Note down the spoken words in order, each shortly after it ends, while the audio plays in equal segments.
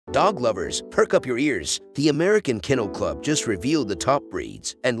Dog lovers, perk up your ears. The American Kennel Club just revealed the top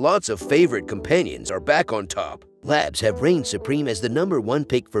breeds, and lots of favorite companions are back on top. Labs have reigned supreme as the #1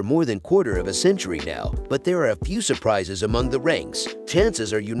 pick for more than quarter of a century now, but there are a few surprises among the ranks.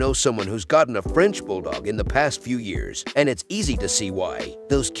 Chances are you know someone who's gotten a French Bulldog in the past few years, and it's easy to see why.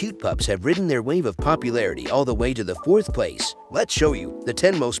 Those cute pups have ridden their wave of popularity all the way to the 4th place. Let's show you the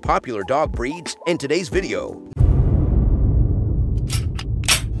 10 most popular dog breeds in today's video.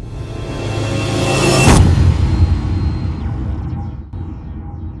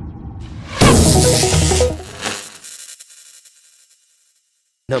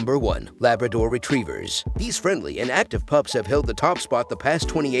 Number 1. Labrador Retrievers. These friendly and active pups have held the top spot the past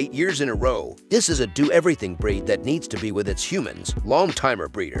 28 years in a row. This is a do-everything breed that needs to be with its humans, long-timer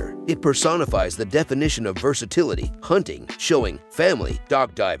breeder. It personifies the definition of versatility, hunting, showing, family,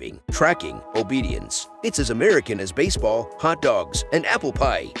 dog diving, tracking, obedience. It's as American as baseball, hot dogs, and apple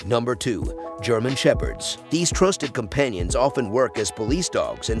pie. Number 2. German Shepherds. These trusted companions often work as police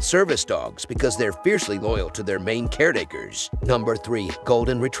dogs and service dogs because they're fiercely loyal to their main caretakers. Number 3.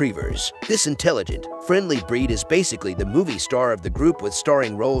 Golden Retrievers. This intelligent, friendly breed is basically the movie star of the group with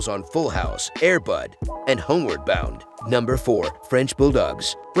starring roles on Full House, Air Bud, and Homeward Bound. Number 4. French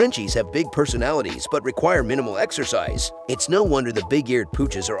Bulldogs. Frenchies have big personalities but require minimal exercise. It's no wonder the big-eared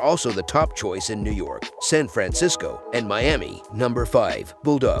pooches are also the top choice in New York, San Francisco, and Miami. Number 5.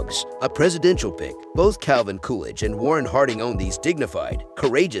 Bulldogs. A presidential pick. Both Calvin Coolidge and Warren Harding own these dignified,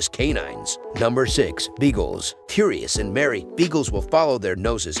 courageous canines. Number 6. Beagles. Curious and merry, Beagles will follow their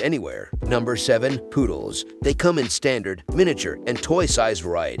noses anywhere. Number 7. Poodles. They come in standard, miniature, and toy-size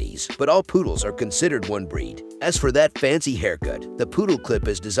varieties, but all poodles are considered one breed. As for that fancy haircut, the poodle clip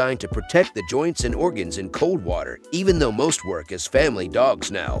is designed to protect the joints and organs in cold water, even though most work as family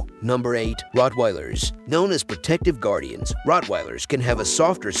dogs now. Number 8. Rottweilers. Known as protective guardians, Rottweilers can have a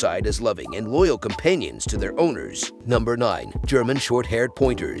softer side as loving and loyal companions to their owners. Number 9. German Short-Haired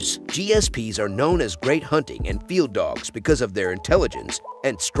Pointers. GSPs are known as great hunting and field dogs because of their intelligence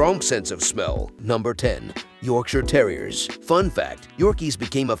and strong sense of smell. Number 10. Yorkshire Terriers. Fun fact, Yorkies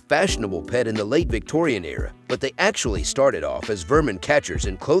became a fashionable pet in the late Victorian era, but they actually started off as vermin catchers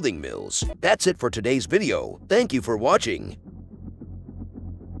in clothing mills. That's it for today's video. Thank you for watching.